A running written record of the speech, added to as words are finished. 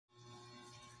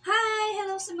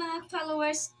sa mga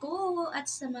followers ko at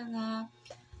sa mga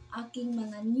aking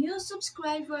mga new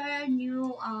subscriber,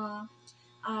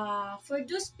 for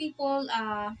those people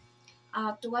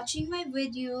to watching my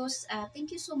videos.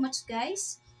 Thank you so much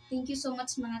guys. Thank you so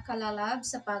much mga kalalab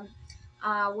sa pag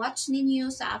watch ninyo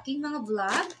sa aking mga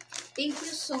vlog. Thank you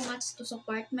so much to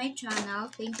support my channel.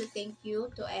 Thank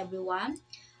you to everyone.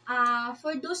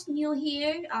 For those new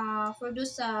here, for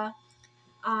those uh,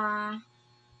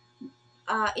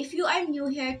 if you are new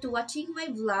here to watching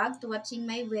my vlog, to watching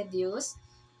my videos,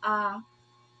 uh,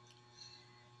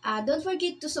 don't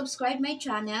forget to subscribe my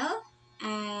channel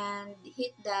and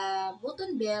hit the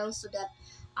button bell so that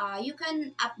you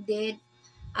can update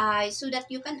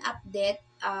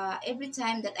every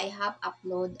time that I have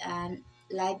upload and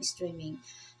live streaming.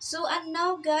 So and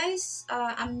now guys,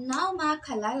 I'm now mga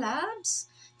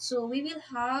kalalabs. So we will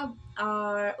have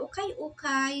our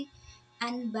ukay-ukay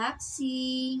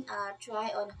unboxing, try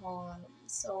on haul.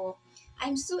 So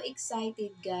I'm so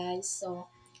excited guys. So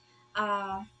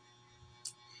uh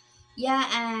yeah,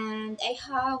 and I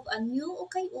have a new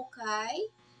ukay-ukay.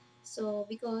 So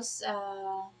because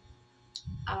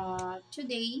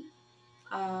today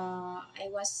I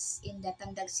was in the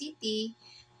Tandag City,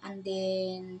 and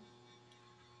then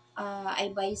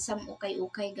I buy some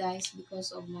ukay-ukay guys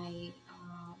because of my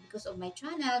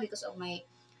channel, because of my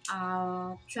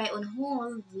try on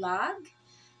haul vlog.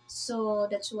 So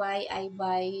that's why I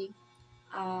buy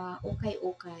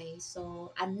ukay-ukay.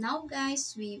 So and now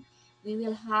guys, we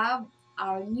will have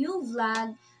our new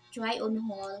vlog try on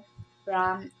haul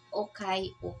from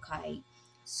ukay-ukay.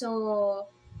 So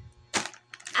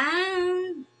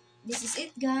and this is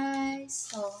it guys.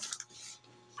 So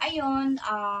ayun,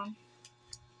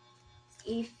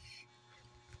 if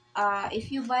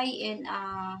you buy in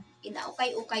a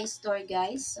ukay-ukay store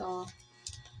guys, so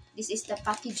this is the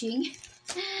packaging.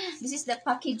 This is the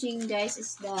packaging guys.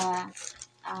 Is the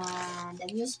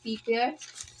newspaper.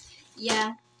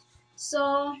 Yeah.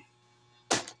 So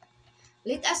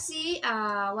let us see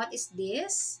what is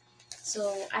this.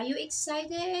 So are you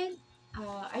excited?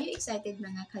 Are you excited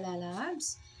mga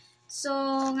kalalabs? So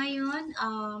ngayon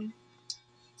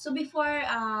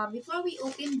before we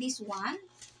open this one,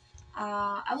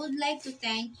 I would like to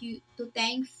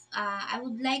I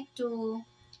would like to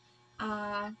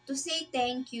say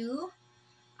thank you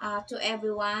to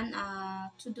everyone,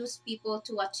 to those people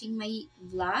to watching my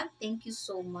vlog. Thank you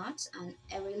so much, and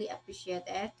I really appreciate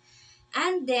it.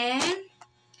 And then,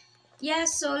 yeah,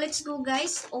 so let's go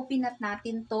guys. Open at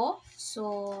natin to.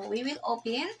 So, we will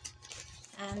open.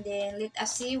 And then, let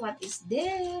us see what is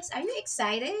this. Are you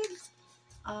excited?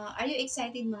 Are you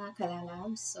excited mga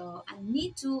kalalabs? So, and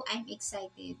me too, I'm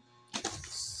excited.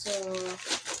 So,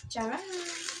 charan!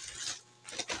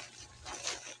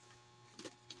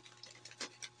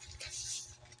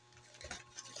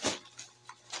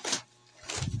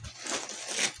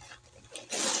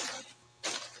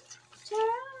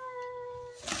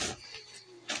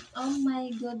 Oh my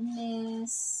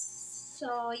goodness.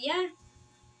 So yeah.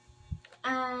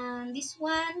 And this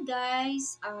one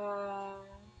guys,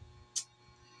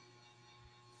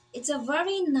 it's a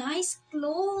very nice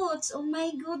clothes. Oh my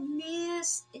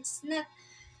goodness. It's not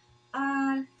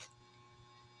uh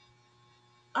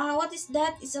what is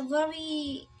that? It's a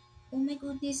very, oh my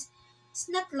goodness. It's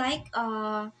not like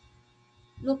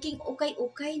looking okay,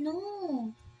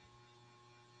 no.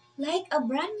 Like a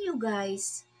brand new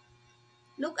guys.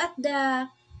 Look at the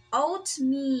Oats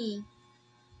Me.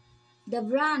 The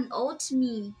brand Oats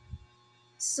Me.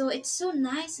 So it's so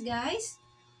nice guys.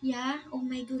 Yeah, oh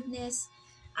my goodness.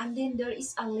 And then there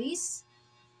is a list.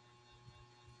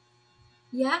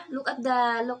 Yeah, look at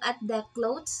the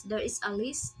clothes. There is a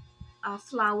list. A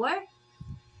flower.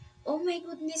 Oh my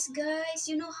goodness guys,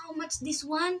 you know how much this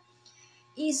one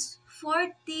is?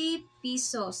 40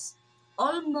 pesos.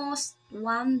 Almost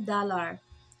 $1.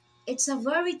 It's a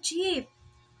very cheap.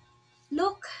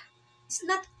 Look, it's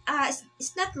not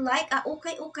like a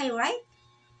ukay-ukay, right?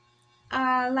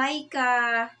 Like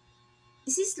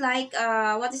this is like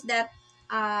what is that?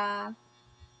 Uh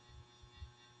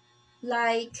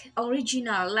like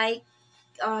original, like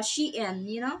Shein,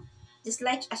 you know, just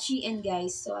like a Shein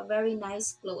guys. So a very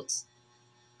nice clothes,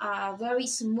 very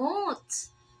smooth.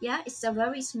 Yeah, it's a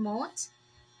very smooth,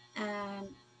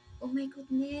 and oh my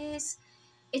goodness,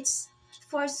 it's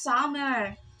for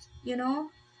summer, you know,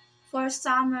 for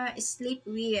summer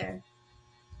sleepwear.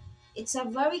 It's a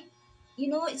very, you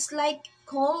know, it's like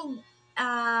cold,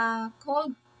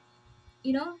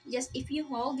 you know, just if you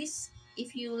hold this,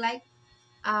 if you like,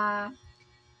 uh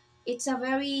it's a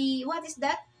very, what is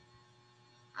that,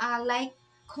 like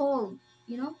cold,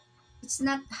 you know, it's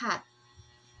not hot.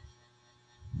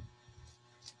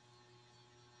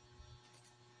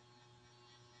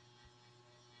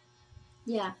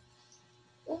 Yeah.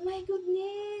 Oh my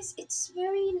goodness, it's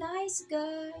very nice,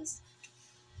 guys.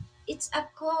 It's a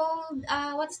cold,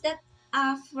 what's that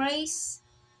phrase?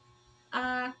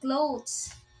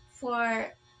 Clothes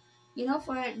for,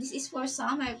 for this is for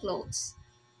summer clothes,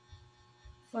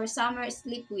 for summer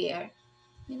sleepwear,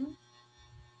 you know.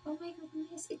 Oh my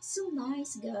goodness, it's so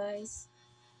nice, guys.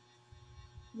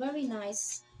 Very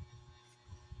nice.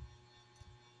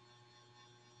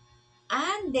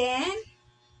 And then,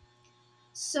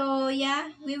 so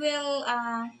yeah, we will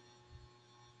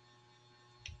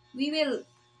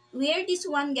wear this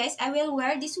one, guys. I will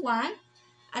wear this one.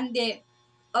 And then,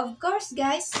 of course,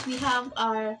 guys, we have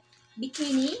our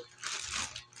bikini,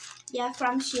 yeah,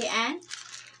 from Shein.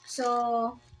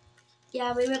 So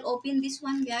yeah, we will open this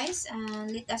one, guys,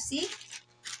 and let us see.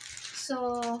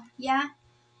 So yeah,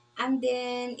 and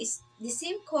then it's the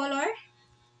same color.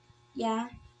 Yeah,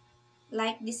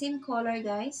 like the same color,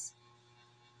 guys.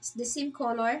 It's the same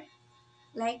color,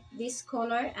 like this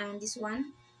color, and this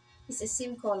one is the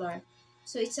same color.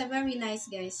 So it's a very nice,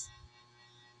 guys.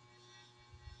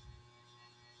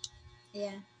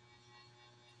 Yeah.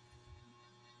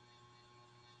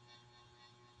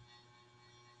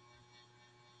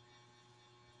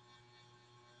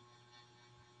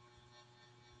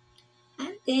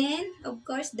 And then, of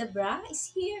course, the bra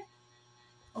is here.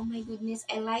 Oh my goodness,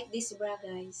 I like this bra,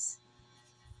 guys.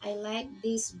 I like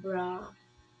this bra.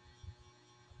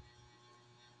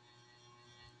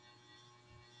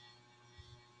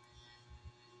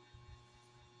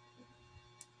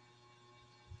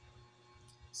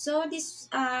 So this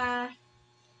ano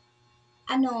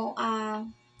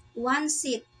one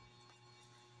seat.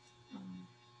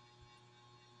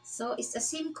 So it's the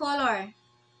same color.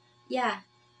 Yeah,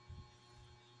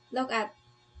 look at.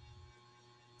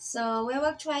 So we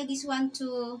will try this one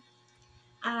to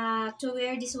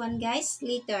wear this one, guys,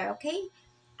 later, okay?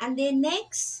 And then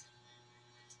next,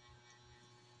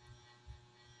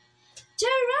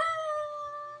 Tara!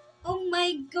 Oh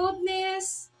my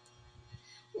goodness!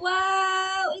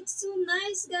 Wow, it's so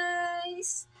nice,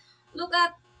 guys. Look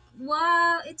at,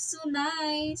 wow, it's so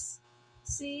nice.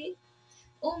 See?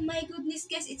 Oh my goodness,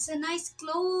 guys, it's a nice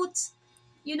clothes.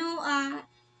 You know,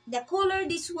 the color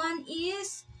this one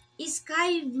is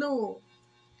sky blue.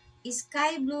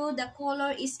 Sky blue, the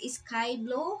color is sky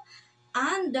blue.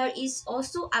 And there is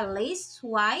also a lace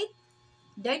white,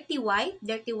 dirty white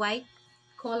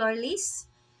color lace.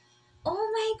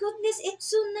 Oh my goodness, it's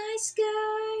so nice,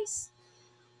 guys.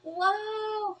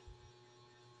 Wow.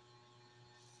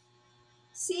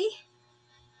 See?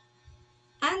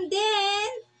 And then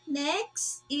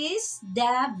next is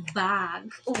the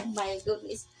bag. Oh my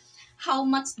goodness. How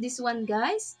much this one,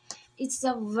 guys? It's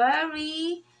a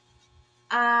very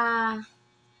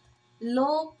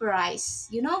low price.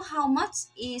 You know how much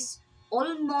is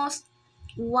almost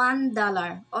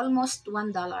 $1. Almost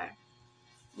 $1.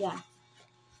 Yeah.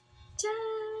 Tcha!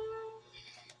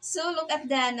 So look at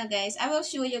the no, guys. I will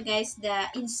show you guys the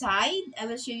inside. I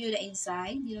will show you the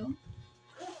inside, you know.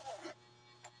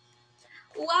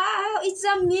 Wow, it's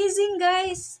amazing,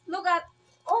 guys. Look at,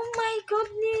 oh my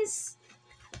goodness.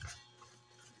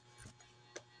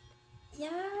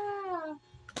 Yeah,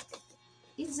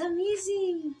 it's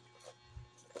amazing.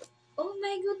 Oh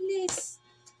my goodness.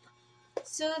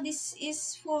 So this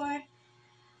is for,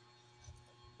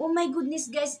 oh my goodness,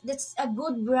 guys, that's a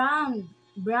good brand.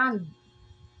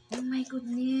 Oh my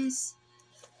goodness.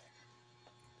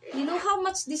 You know how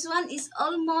much this one is?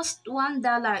 Almost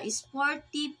 $1. Is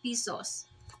 40 pesos.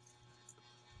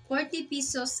 40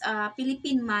 pesos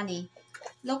Philippine money.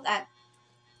 Look at.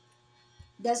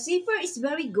 The zipper is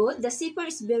very good. The zipper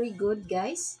is very good,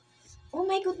 guys. Oh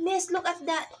my goodness, look at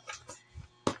that.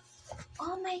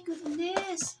 Oh my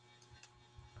goodness.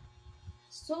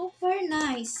 Super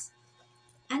nice.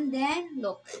 And then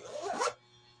look.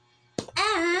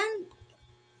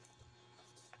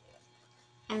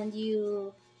 And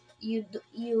you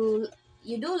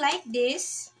do like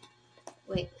this.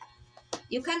 Wait.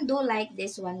 You can do like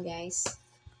this one, guys.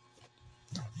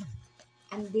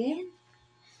 And then,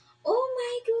 oh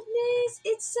my goodness,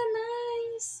 it's so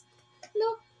nice.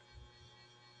 Look.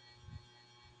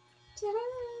 Ta-da!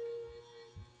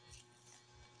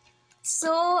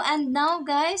 So, and now,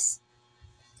 guys,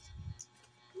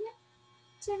 yeah,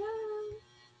 ta-da!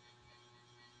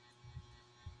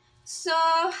 So,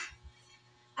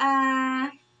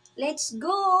 let's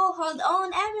go. Hold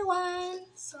on, everyone.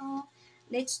 So,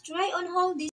 let's try on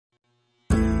hold this.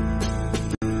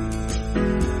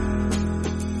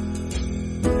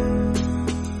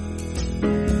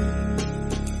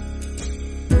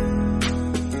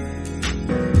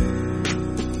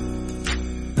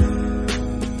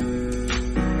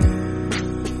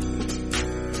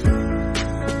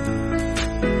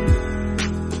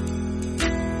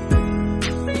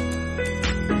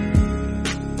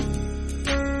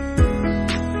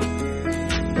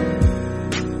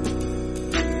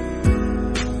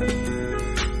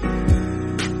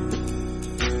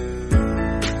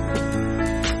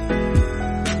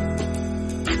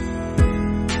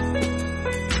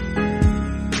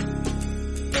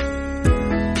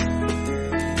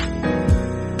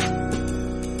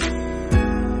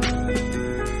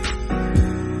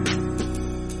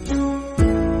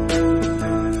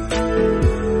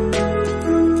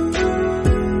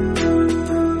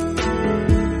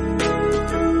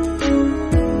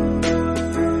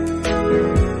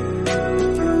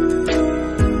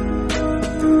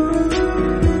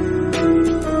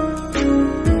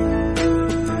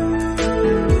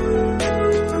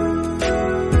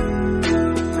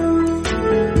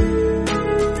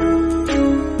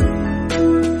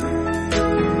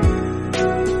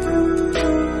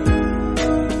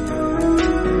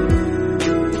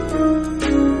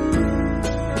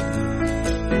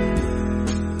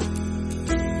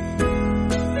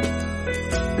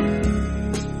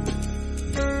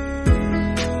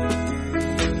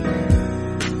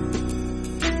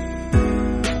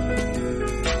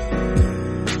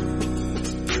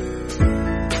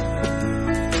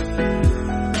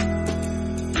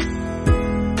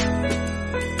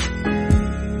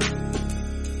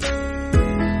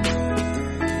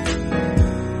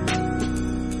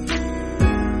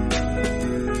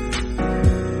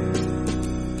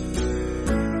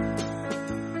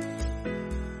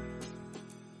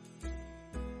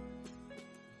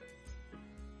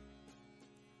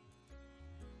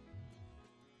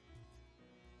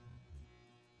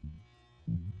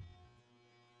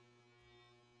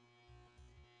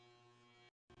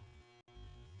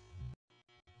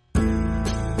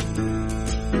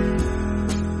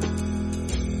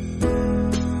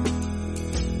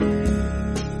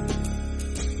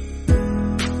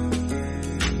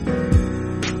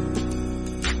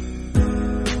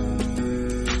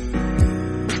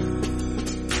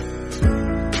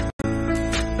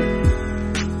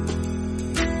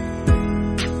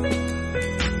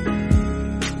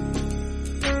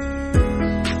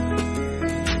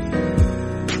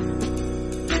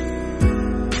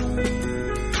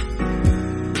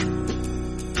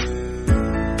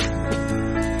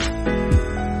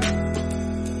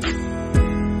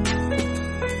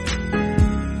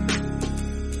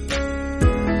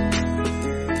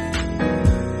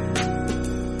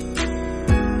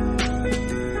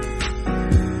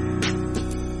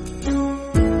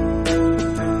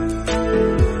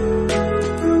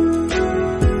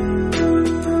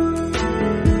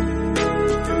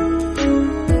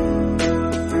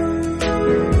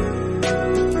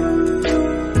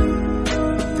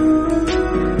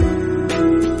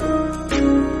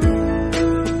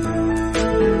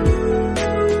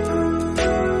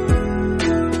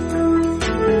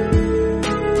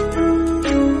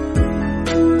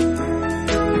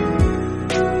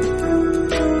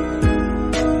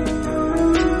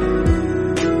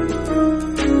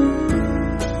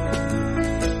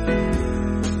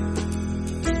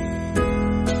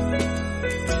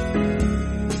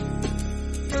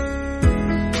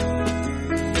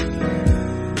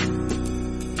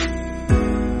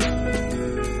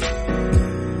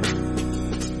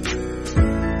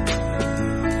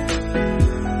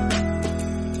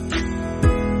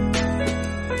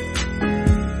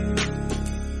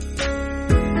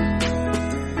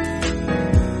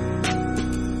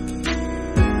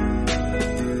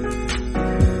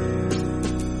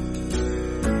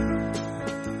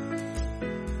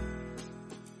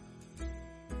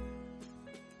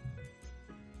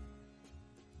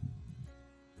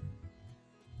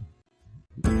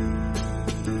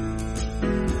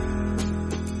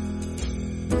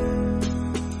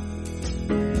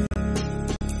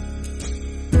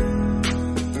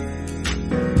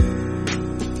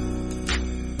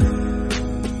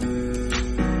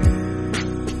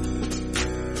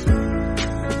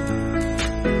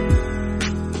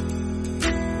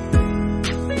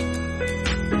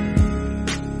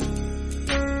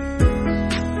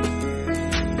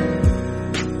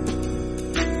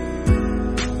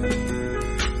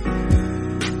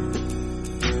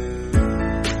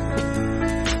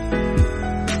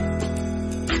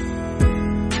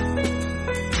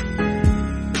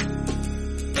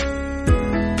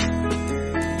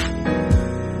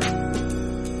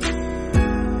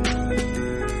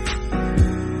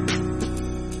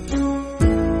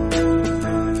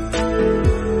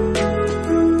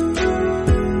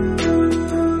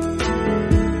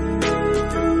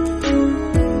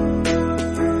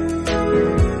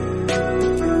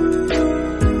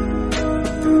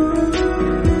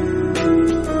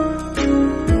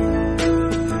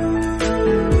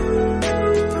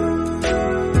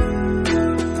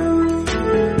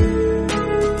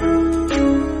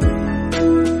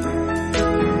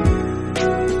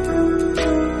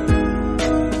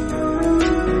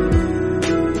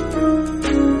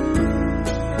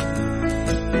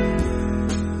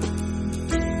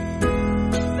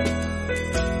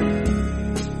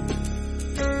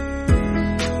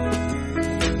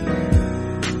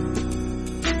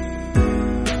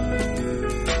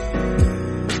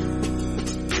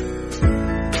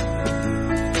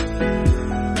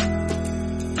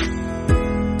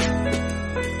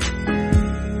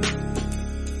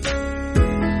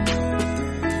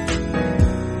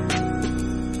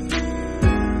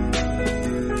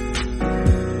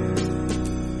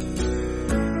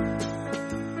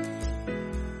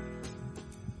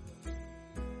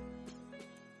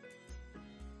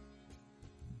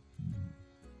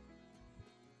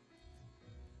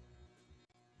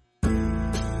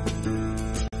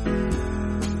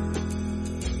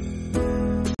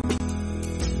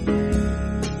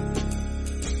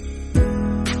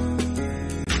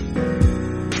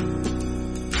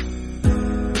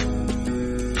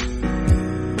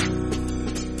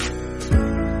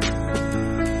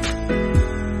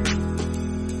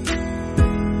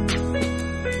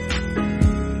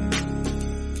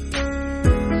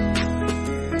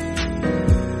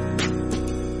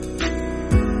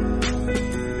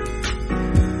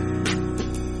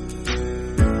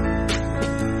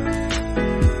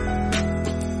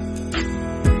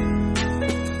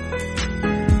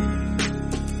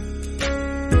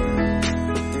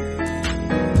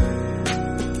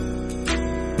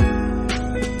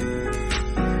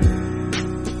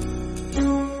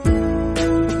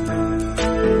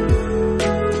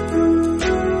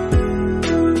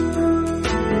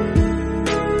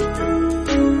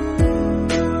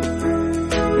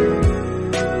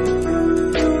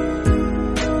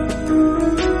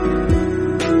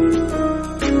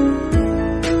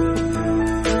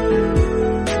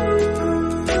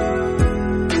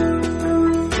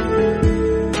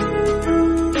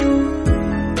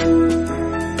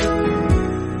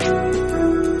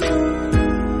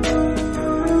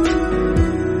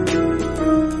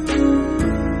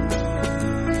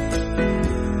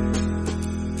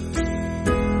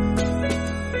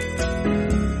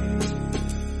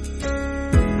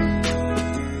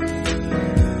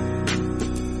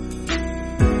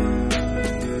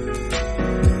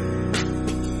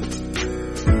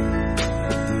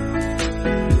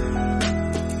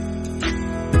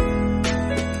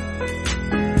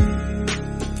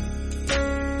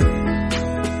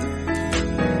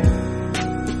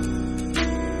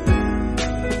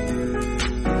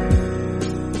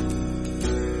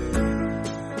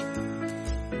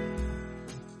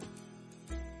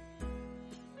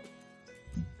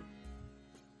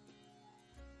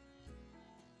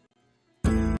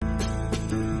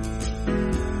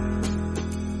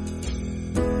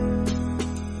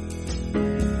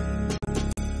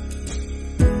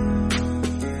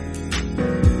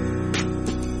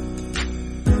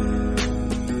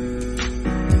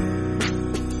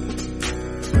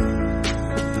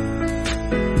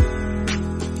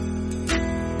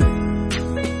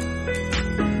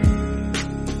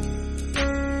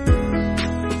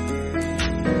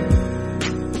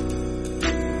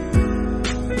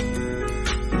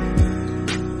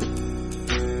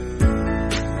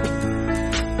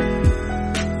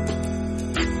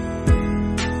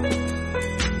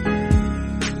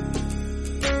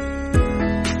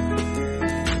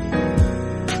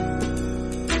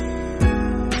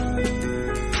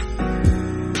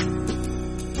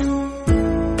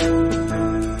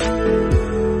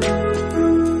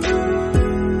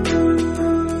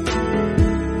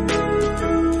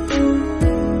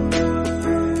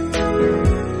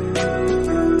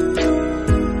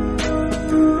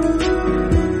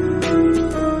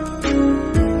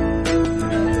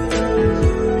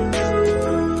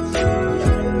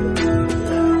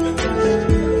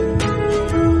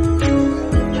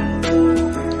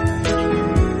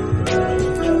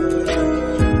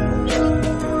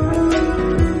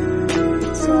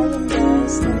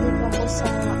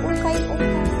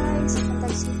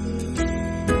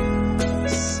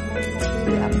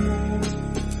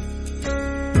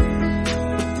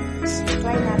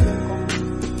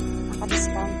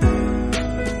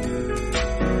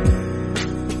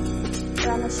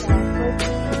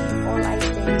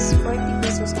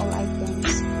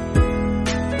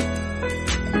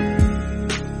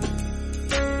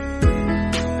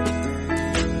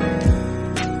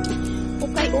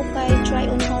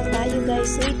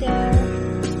 guys later.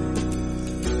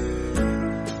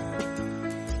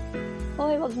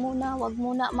 Hoy, wag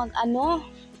muna mag-ano.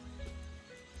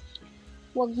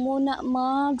 Wag muna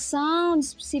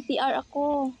mag-sounds. CPR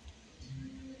ako.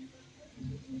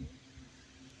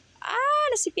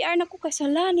 Na-CPR na ko kay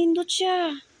sala. Nindot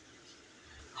siya.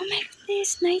 Oh my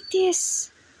goodness, 90s.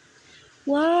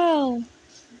 Wow.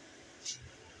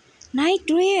 Night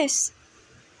dress.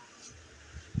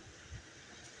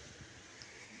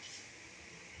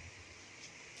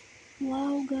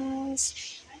 Wow, guys.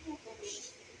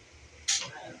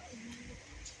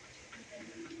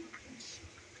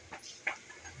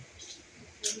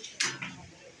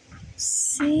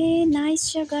 See, nice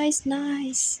siya, guys.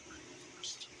 Nice.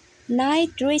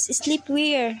 Night dress,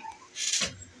 sleepwear.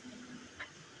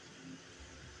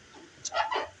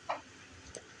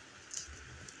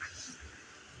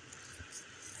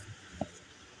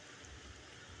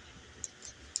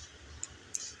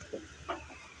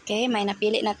 Okay, may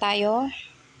napili na tayo.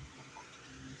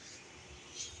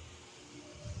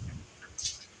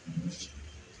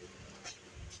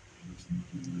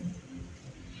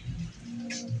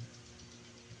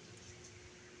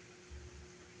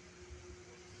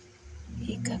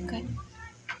 Ikakat.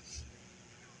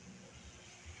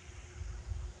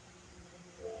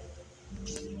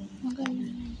 Maganda.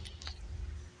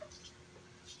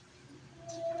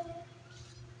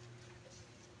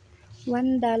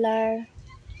 $1,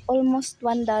 almost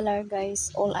 $1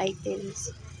 guys, all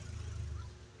items.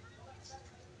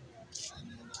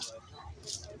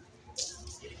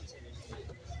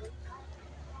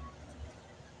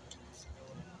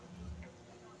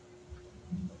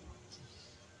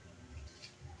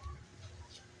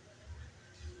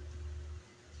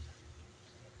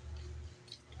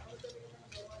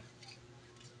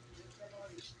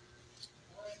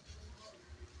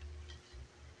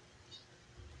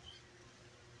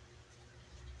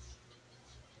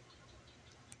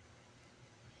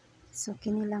 So,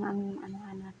 kini lang ang ano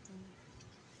natin.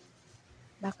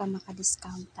 Baka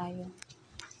maka-discount tayo.